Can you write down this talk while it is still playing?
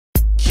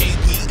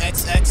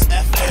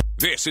XXFM.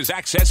 This is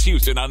Access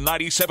Houston on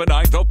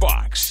 97.9 The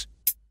Box.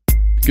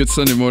 Good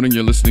Sunday morning.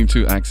 You're listening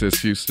to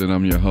Access Houston.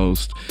 I'm your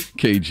host,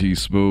 KG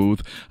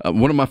Smooth.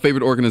 One of my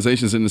favorite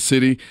organizations in the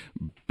city,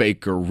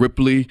 Baker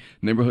Ripley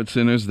Neighborhood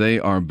Centers. They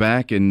are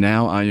back, and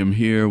now I am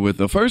here with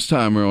a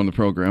first-timer on the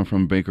program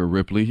from Baker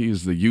Ripley. He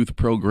is the youth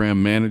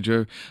program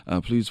manager.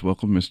 Please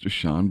welcome Mr.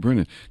 Sean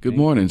Bernnan. Good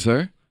morning,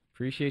 sir.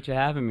 Appreciate you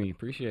having me.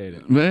 Appreciate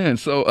it. Man,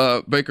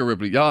 so Baker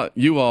Ripley,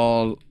 you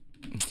all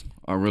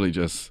are really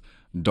just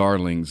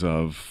darlings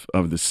of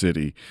the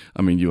city.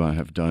 I mean, you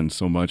have done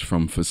so much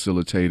from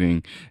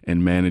facilitating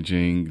and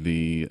managing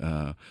the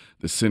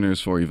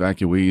centers for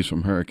evacuees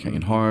from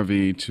Hurricane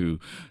Harvey to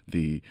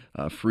the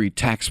free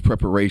tax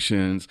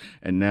preparations,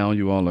 and now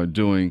you all are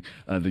doing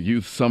the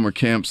youth summer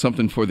camp,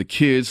 something for the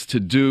kids to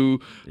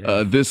do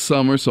this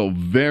summer. So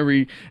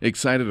very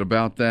excited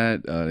about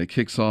that. It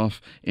kicks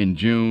off in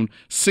June.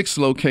 6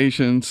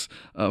 locations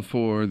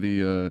for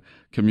the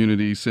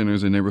community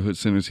centers and neighborhood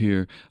centers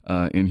here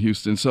in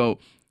Houston. So,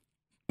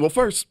 well,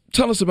 first,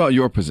 tell us about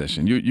your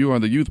position. You are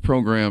the youth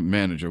program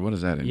manager. What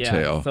does that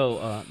entail? Yeah,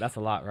 so that's a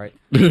lot, right?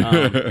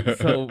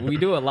 So we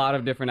do a lot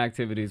of different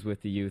activities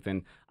with the youth,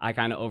 and I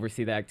kind of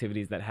oversee the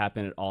activities that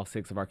happen at all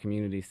 6 of our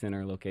community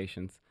center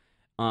locations.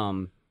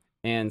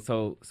 And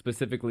so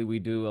specifically, we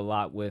do a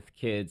lot with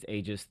kids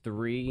ages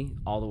 3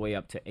 all the way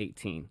up to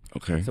 18.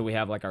 Okay. So we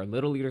have like our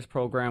Little Leaders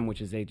program,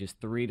 which is ages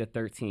 3 to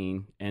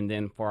 13. And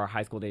then for our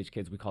high school age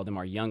kids, we call them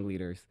our Young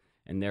Leaders,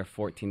 and they're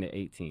 14 to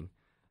 18.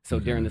 So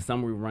during the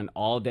summer, we run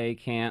all-day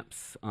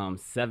camps,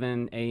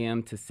 7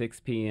 a.m. to 6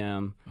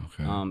 p.m.,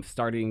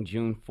 starting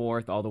June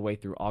 4th all the way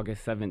through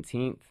August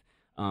 17th.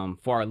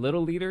 For our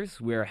Little Leaders,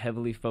 we're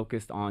heavily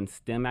focused on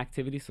STEM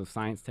activities, so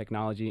science,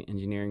 technology,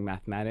 engineering,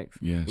 mathematics.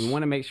 Yes. We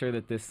want to make sure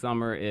that this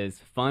summer is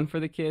fun for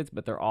the kids,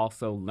 but they're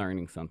also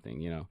learning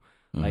something, you know.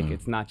 Like,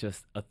 it's not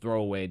just a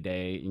throwaway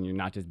day, and you're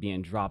not just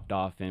being dropped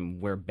off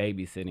and we're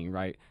babysitting,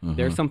 right?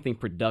 There's something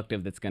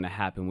productive that's going to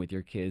happen with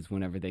your kids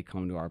whenever they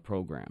come to our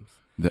programs.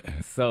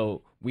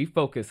 So we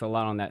focus a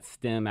lot on that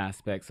STEM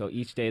aspect. So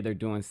each day they're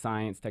doing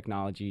science,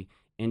 technology,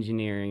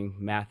 engineering,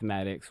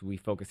 mathematics. We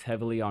focus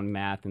heavily on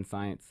math and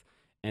science.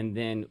 And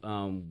then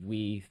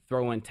we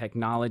throw in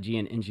technology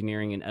and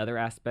engineering and other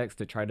aspects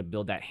to try to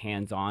build that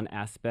hands-on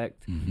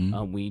aspect.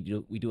 We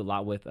do a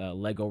lot with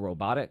Lego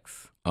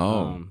robotics.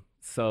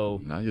 So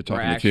now you're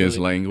talking the kids'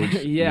 language.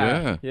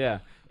 Yeah.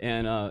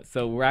 And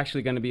so we're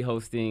actually going to be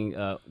hosting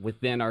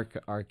within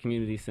our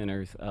community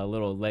centers a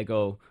little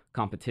Lego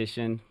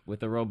competition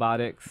with the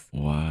robotics.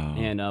 Wow.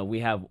 And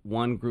we have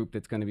one group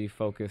that's going to be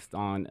focused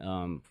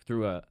on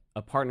through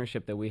a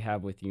partnership that we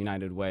have with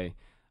United Way.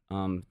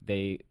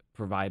 They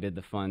provided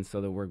the funds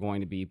so that we're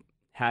going to be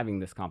having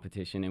this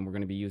competition, and we're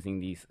going to be using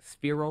these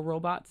Sphero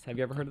robots. Have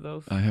you ever heard of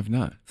those? I have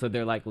not. So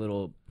they're like the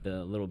little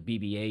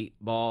BB-8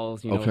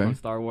 balls, you know, from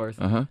Star Wars.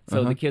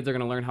 So the kids are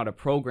going to learn how to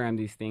program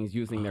these things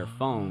using their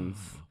phones,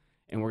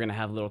 and we're going to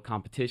have little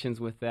competitions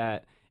with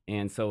that.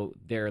 And so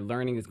their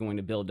learning is going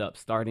to build up,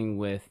 starting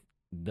with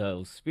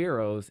those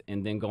Spheros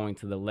and then going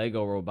to the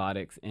Lego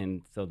robotics.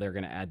 And so they're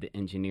going to add the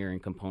engineering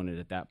component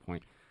at that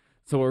point.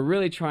 So we're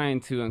really trying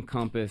to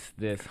encompass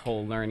this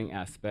whole learning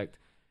aspect,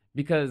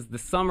 because the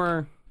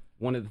summer,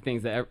 one of the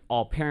things that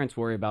all parents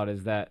worry about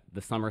is that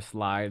the summer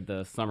slide,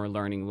 the summer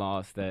learning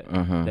loss that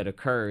that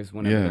occurs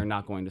whenever they're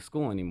not going to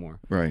school anymore.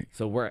 Right.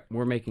 So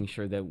we're making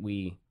sure that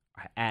we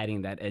are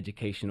adding that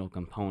educational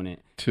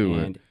component to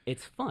and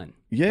it's fun.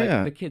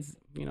 Yeah. Like the kids,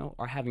 you know,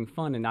 are having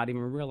fun and not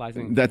even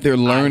realizing that they're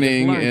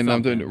learning, and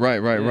I'm something. doing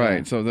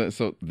right. So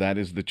that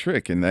is the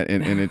trick, and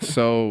it's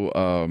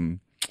so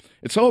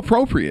it's so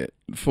appropriate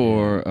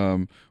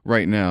for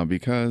right now,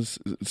 because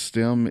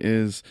STEM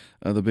is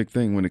the big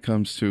thing when it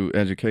comes to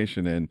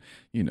education. And,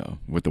 you know,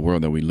 with the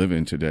world that we live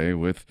in today,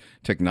 with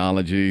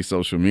technology,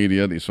 social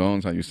media, these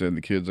phones, how you said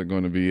the kids are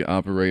going to be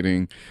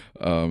operating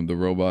the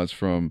robots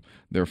from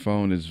their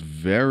phone, is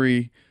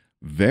very,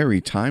 very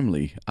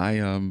timely.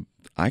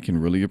 I can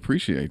really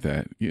appreciate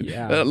that.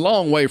 A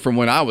long way from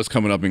when I was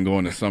coming up and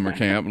going to summer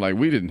camp. Like,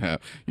 we didn't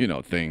have, you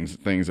know, things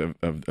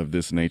of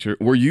this nature.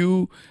 Were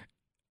you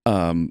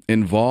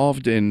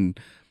involved in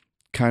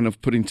kind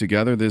of putting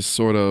together this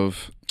sort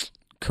of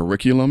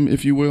curriculum,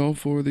 if you will,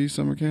 for these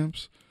summer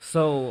camps?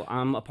 So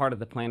I'm a part of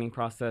the planning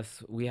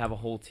process. We have a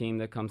whole team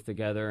that comes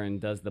together and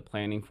does the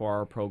planning for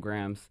our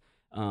programs.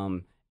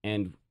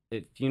 And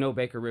if you know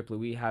Baker Ripley,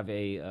 we have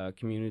a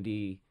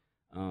community,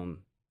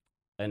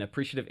 an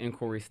appreciative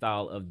inquiry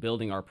style of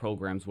building our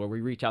programs, where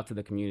we reach out to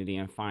the community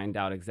and find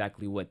out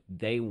exactly what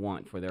they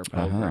want for their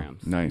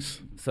programs. Nice.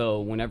 So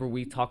whenever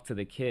we talk to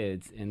the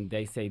kids and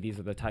they say these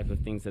are the type of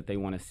things that they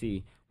want to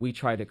see, we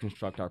try to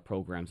construct our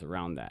programs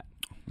around that.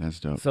 That's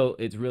dope. So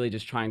it's really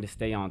just trying to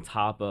stay on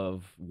top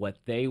of what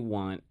they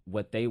want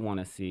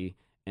to see,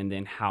 and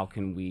then how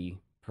can we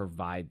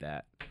provide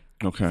that.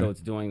 Okay. So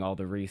it's doing all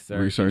the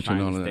research and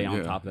and all to of stay that,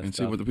 on top of that and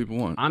stuff. see what the people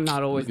want. I'm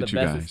not always the Look at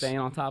best you at guys. staying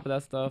on top of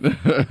that stuff,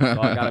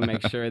 so I got to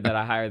make sure that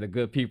I hire the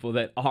good people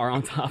that are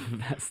on top of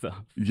that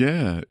stuff.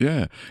 Yeah.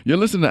 You're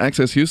listening to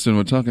Access Houston.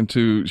 We're talking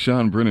to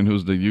Sean Bernnan,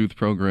 who's the youth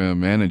program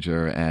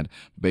manager at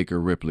Baker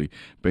Ripley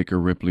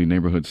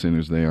Neighborhood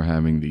Centers. They are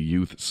having the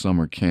youth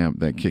summer camp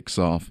that kicks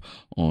off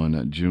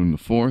on June the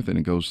 4th, and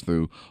it goes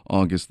through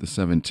August the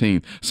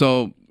 17th.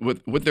 So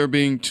with there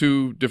being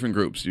two different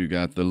groups, you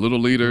got the little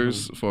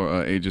leaders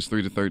for ages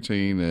 3 to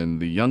 13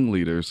 and the young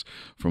leaders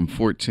from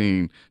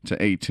 14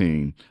 to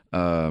 18.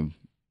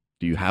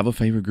 Do you have a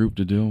favorite group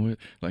to deal with?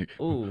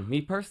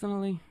 Me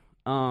personally,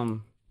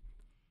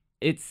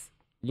 it's,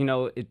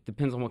 it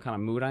depends on what kind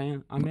of mood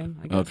I'm in,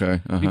 I guess.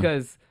 Okay.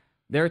 Because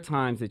there are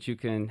times that you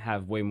can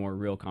have way more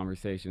real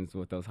conversations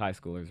with those high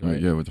schoolers,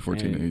 right? Yeah, with the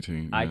 14 and to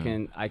 18. I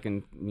Yeah.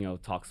 can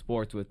talk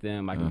sports with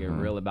them. I can get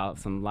real about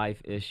some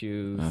life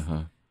issues,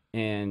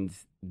 and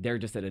they're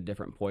just at a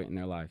different point in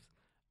their lives.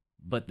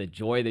 But the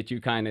joy that you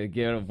kind of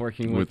get of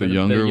working with the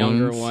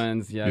younger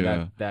ones,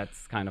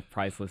 that's kind of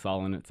priceless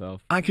all in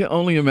itself. I can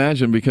only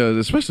imagine, because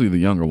especially the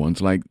younger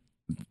ones, like,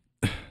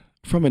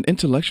 from an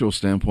intellectual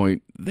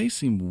standpoint, they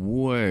seem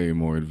way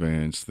more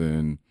advanced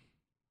than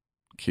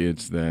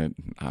kids that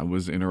I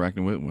was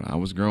interacting with when I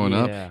was growing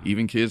up.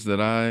 Even kids that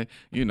I,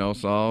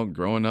 saw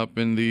growing up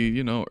in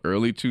the,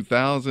 early to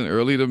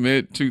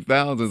mid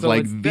 2000s. So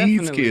like,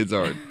 these kids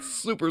are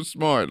super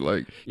smart.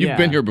 Like, you've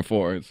been here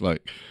before. It's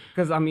like,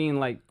 because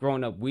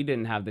growing up, we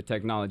didn't have the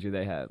technology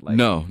they had. Like,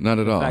 no, not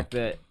at all. The fact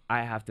that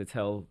I have to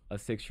tell a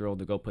 6-year-old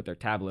to go put their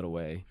tablet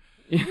away.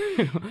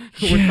 We're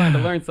trying to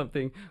learn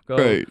something.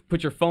 Go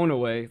put your phone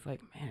away. It's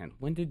like, man,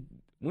 when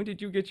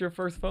did you get your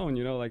first phone?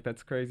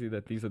 That's crazy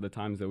that these are the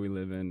times that we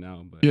live in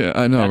now. But yeah,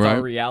 I know, that's right?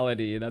 our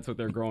reality. That's what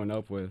they're growing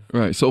up with.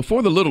 Right. So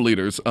for the little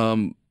leaders,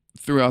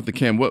 throughout the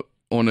camp, what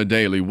would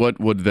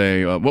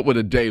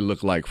a day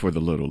look like for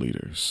the little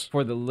leaders?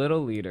 For the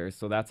little leaders,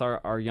 so that's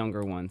our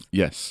younger ones.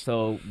 Yes.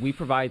 So we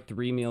provide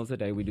 3 meals a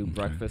day. We do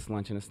breakfast,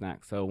 lunch, and a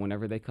snack. So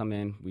whenever they come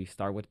in, we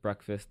start with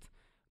breakfast.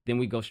 Then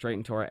we go straight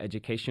into our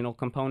educational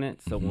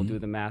component. So we'll do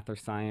the math or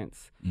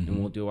science, and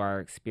we'll do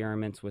our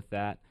experiments with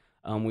that.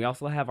 We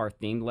also have our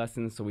themed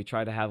lessons. So we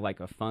try to have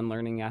a fun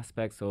learning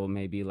aspect. So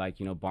maybe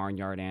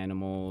barnyard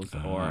animals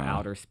or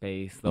outer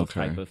space, those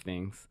type of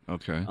things.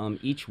 Okay.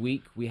 Each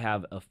week we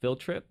have a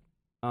field trip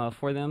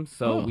for them.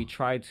 So we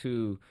try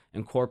to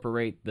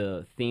incorporate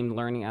the themed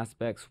learning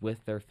aspects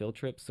with their field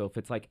trips. So if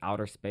it's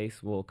outer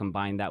space, we'll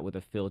combine that with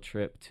a field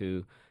trip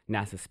to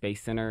NASA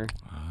Space Center.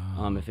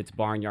 If it's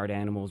barnyard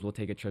animals, we'll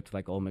take a trip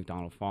to Old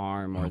McDonald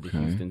Farm or the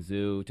Houston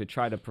Zoo to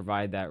try to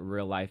provide that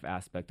real life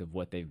aspect of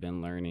what they've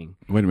been learning.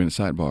 Wait a minute,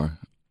 sidebar.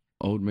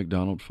 Old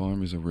McDonald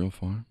Farm is a real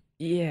farm?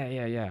 Yeah.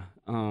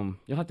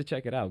 You'll have to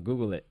check it out.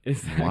 Google it.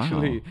 It's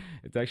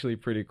actually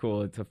pretty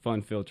cool. It's a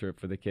fun field trip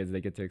for the kids.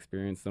 They get to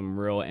experience some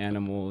real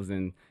animals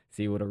and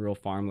see what a real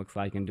farm looks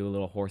like and do a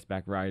little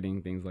horseback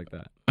riding, things like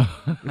that.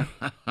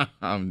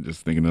 I'm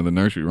just thinking of the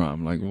nursery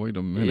rhyme. Like, wait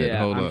a minute,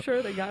 hold up. I'm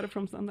sure they got it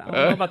from something. I don't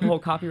know about the whole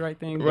copyright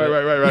thing. Right.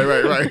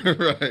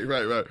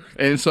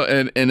 And so,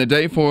 and a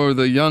day for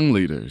the young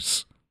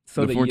leaders,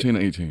 so the 14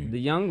 to 18. The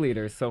young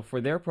leaders. So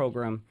for their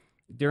program,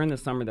 during the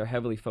summer, they're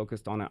heavily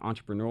focused on an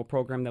entrepreneurial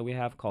program that we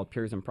have called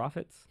Peers and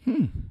Profits.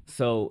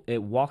 So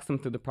it walks them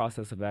through the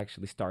process of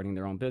actually starting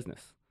their own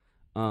business.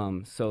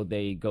 So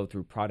they go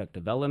through product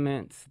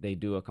development, they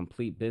do a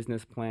complete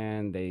business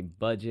plan, they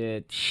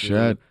budget.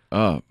 Shut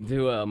up.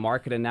 Do a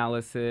market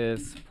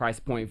analysis, price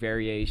point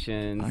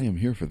variations. I am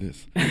here for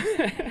this.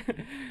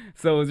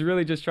 So it's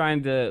really just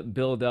trying to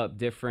build up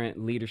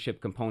different leadership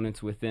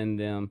components within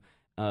them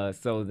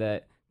so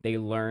that they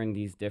learn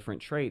these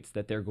different traits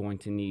that they're going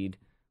to need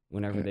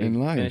whenever they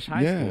finish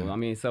high school. I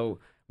mean, so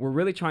we're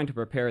really trying to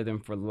prepare them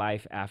for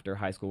life after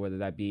high school, whether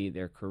that be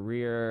their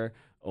career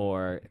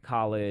or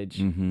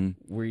college,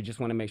 where you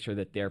just want to make sure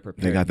that they're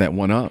prepared. They got that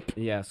one up.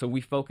 Yeah, so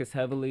we focus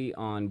heavily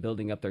on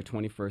building up their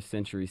 21st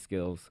century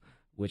skills,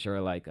 which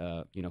are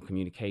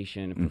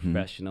communication,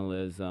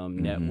 professionalism,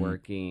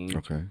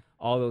 networking,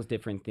 all those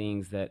different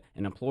things that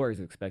an employer is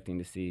expecting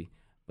to see,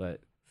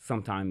 but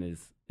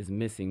sometimes is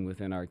missing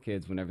within our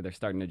kids whenever they're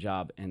starting a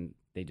job and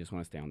they just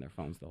want to stay on their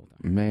phones the whole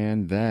time.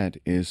 Man, that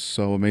is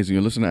so amazing.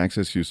 You're listening to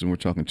Access Houston. We're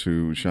talking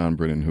to Sean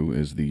Bernnan, who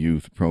is the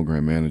youth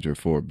program manager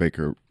for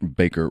Baker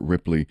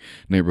Ripley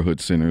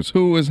Neighborhood Centers,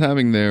 who is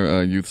having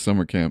their youth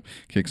summer camp.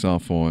 Kicks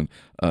off on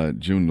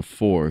June the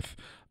 4th.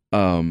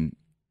 I'm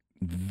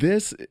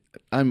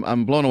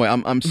blown away.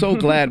 I'm so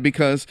glad,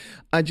 because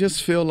I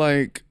just feel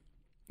like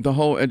the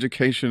whole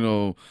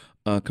educational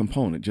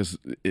component, just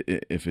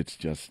if it's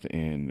just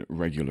in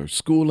regular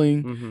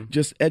schooling,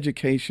 just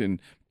education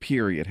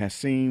period, has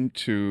seemed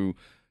to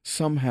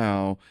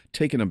somehow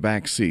taken a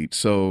back seat.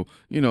 So,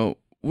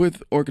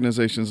 with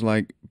organizations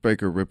like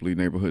Baker Ripley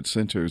Neighborhood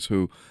Centers,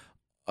 who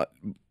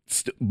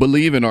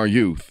believe in our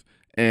youth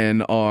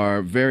and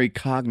are very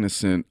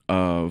cognizant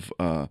of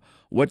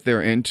what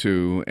they're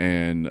into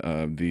and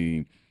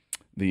the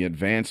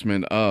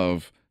advancement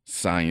of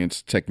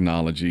science,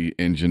 technology,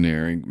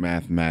 engineering,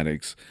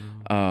 mathematics.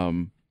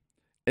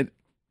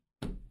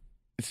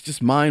 It's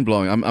just mind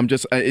blowing.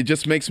 It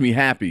just makes me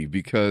happy,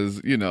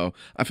 because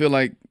I feel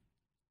like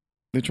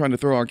they're trying to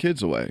throw our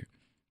kids away.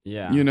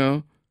 Yeah.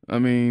 I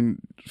mean,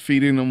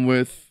 feeding them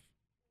with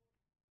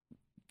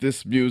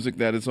this music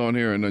that is on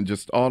here and then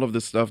just all of the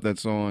stuff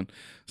that's on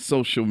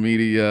social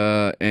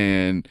media,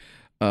 and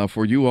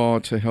for you all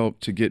to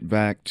help to get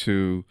back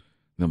to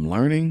them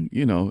learning,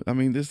 I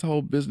mean, this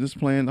whole business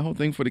plan, the whole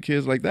thing for the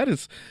kids, like that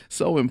is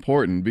so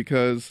important,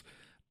 because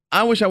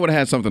I wish I would have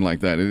had something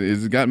like that.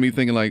 It's got me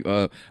thinking like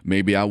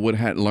maybe I would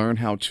have learned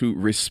how to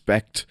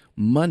respect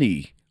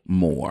money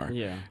more.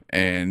 Yeah.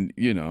 And,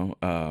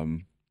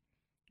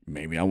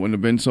 maybe I wouldn't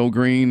have been so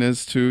green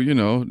as to,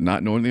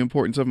 not knowing the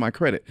importance of my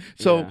credit.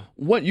 So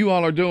what you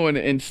all are doing,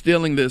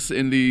 instilling this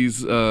in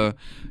these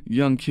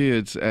young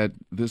kids at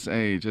this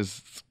age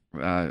is,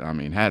 I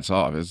mean, hats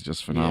off. It's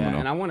just phenomenal. Yeah,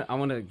 and I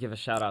want to give a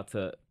shout out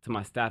to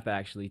my staff that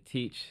actually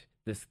teach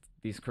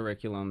these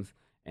curriculums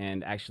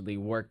and actually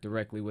work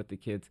directly with the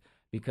kids,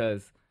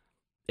 because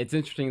it's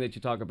interesting that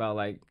you talk about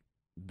like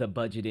the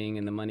budgeting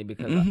and the money,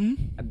 because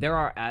there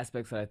are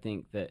aspects that I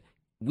think that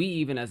we,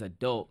 even as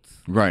adults,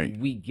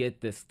 we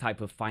get this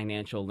type of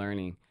financial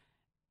learning,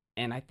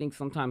 and I think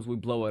sometimes we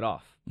blow it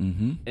off.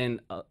 And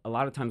a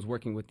lot of times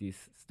working with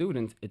these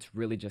students, it's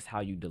really just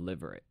how you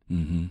deliver it.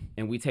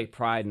 And we take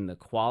pride in the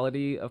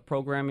quality of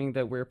programming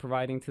that we're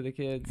providing to the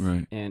kids,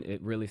 and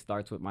it really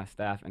starts with my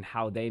staff and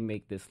how they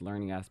make this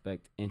learning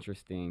aspect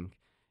interesting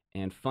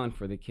and fun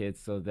for the kids,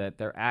 so that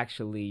they're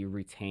actually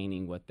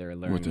retaining what they're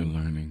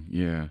learning.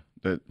 Yeah.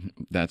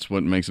 That's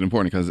what makes it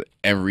important, because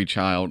every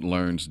child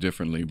learns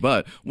differently.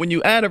 But when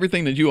you add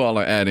everything that you all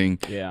are adding,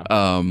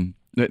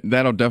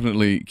 that'll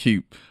definitely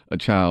keep a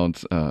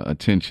child's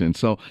attention.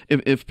 So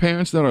if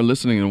parents that are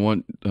listening and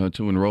want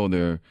to enroll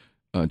their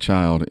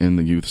child in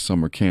the youth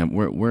summer camp,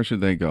 where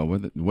should they go?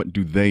 What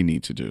do they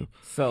need to do?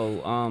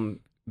 So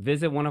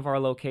visit one of our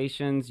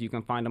locations. You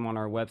can find them on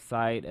our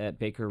website at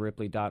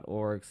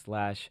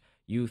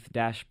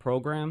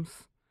bakerripley.org/youth-programs.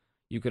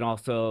 You can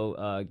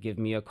also give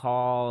me a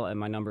call at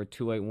my number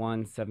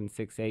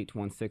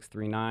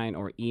 281-768-1639,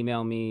 or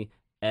email me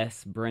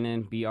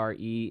sbrennan,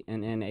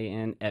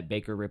 BRENNAN, at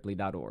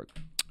bakerripley.org.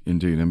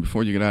 Indeed. And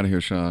before you get out of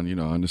here, Sean,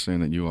 I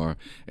understand that you are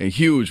a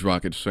huge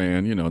Rockets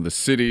fan. The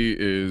city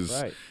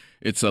is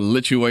it's a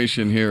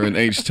lituation here in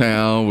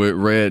H-Town with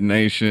Red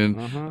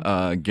Nation.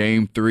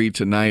 Game 3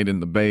 tonight in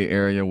the Bay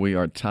Area. We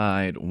are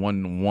tied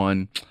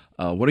 1-1.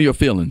 What are your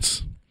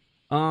feelings?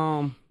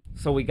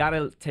 So we got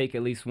to take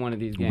at least one of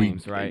these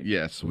games, right?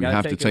 Yes, we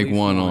have to take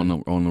one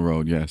on the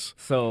road, yes.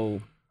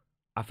 So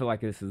I feel like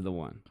this is the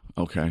one.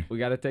 Okay. We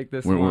got to take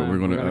this one. We're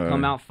going to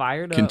come out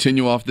fired up.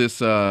 Continue off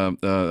this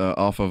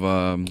off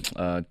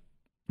of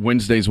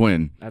Wednesday's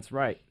win. That's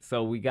right.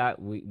 So we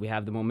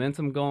have the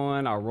momentum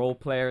going. Our role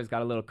players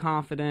got a little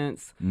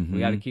confidence. We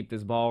got to keep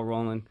this ball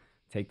rolling.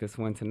 Take this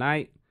one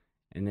tonight,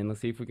 and then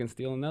let's see if we can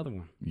steal another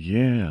one.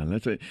 Yeah,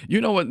 that's it.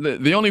 You know what?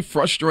 The only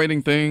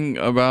frustrating thing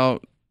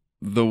about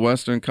the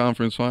Western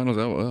Conference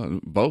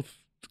Finals, both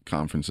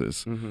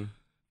conferences,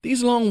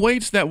 these long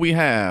waits that we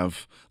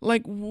have,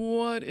 like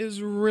what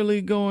is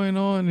really going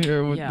on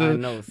here with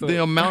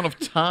the amount of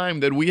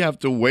time that we have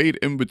to wait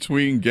in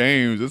between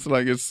games? It's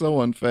like, it's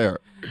so unfair.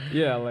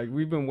 Yeah, like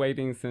we've been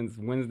waiting since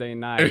Wednesday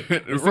night.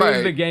 As soon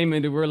as the game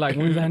ended, we're like,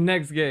 when's our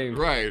next game?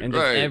 And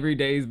just every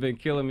day's been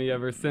killing me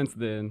ever since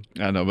then.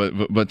 I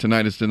know, but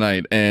tonight is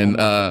tonight. And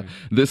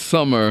this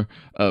summer,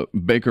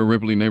 Baker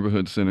Ripley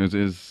Neighborhood Centers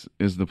is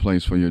the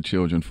place for your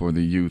children for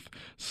the youth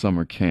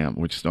summer camp,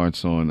 which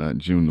starts on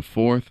June the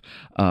 4th.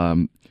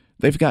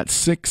 They've got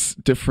 6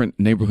 different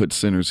neighborhood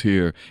centers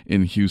here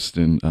in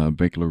Houston,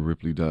 Baker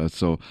Ripley does.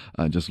 So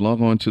just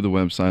log on to the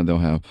website. They'll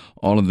have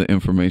all of the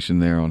information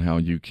there on how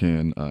you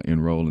can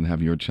enroll and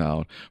have your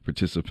child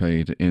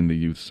participate in the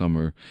youth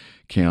summer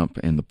camp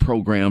and the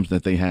programs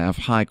that they have,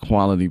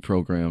 high-quality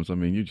programs. I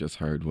mean, you just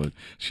heard what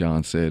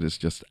Sean said. It's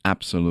just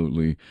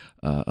absolutely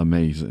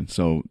amazing.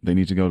 So they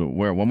need to go to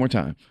where? One more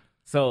time.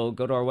 So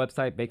go to our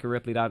website,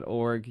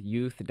 bakerripley.org,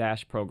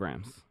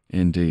 youth-programs.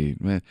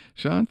 Indeed, man.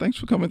 Sean, thanks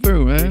for coming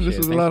through, man. Appreciate this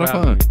was a lot of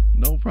fun.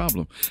 No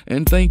problem.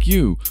 And thank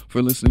you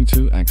for listening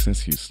to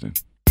Access Houston.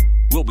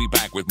 We'll be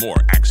back with more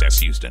Access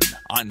Houston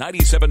on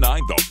 97.9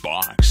 The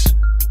Box.